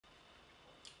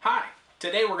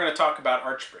Today we're going to talk about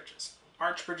arch bridges.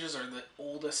 Arch bridges are the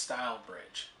oldest style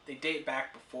bridge. They date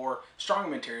back before strong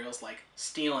materials like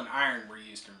steel and iron were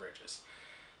used in bridges.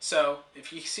 So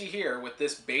if you see here with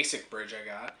this basic bridge I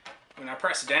got, when I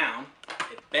press down,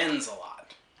 it bends a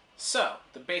lot. So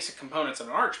the basic components of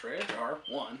an arch bridge are,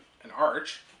 one, an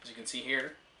arch, as you can see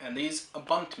here, and these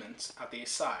abutments at the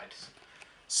sides.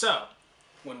 So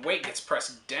when weight gets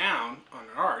pressed down on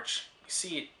an arch, you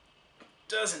see it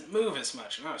doesn't move as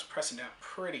much, and I was pressing down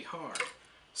pretty hard.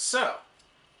 So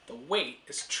the weight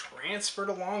is transferred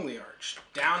along the arch,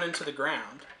 down into the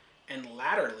ground, and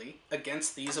laterally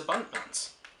against these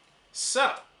abutments.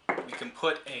 So we can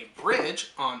put a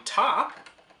bridge on top,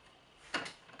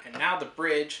 and now the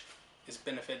bridge is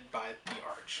benefited by the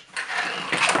arch.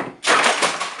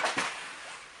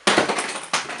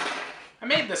 I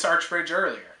made this arch bridge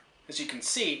earlier. As you can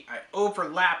see, I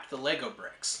overlapped the Lego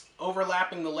bricks.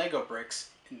 Overlapping the Lego bricks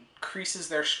increases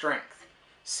their strength.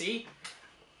 See?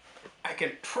 I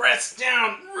can press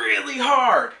down really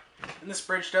hard, and this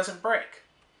bridge doesn't break.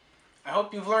 I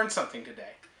hope you've learned something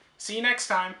today. See you next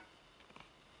time.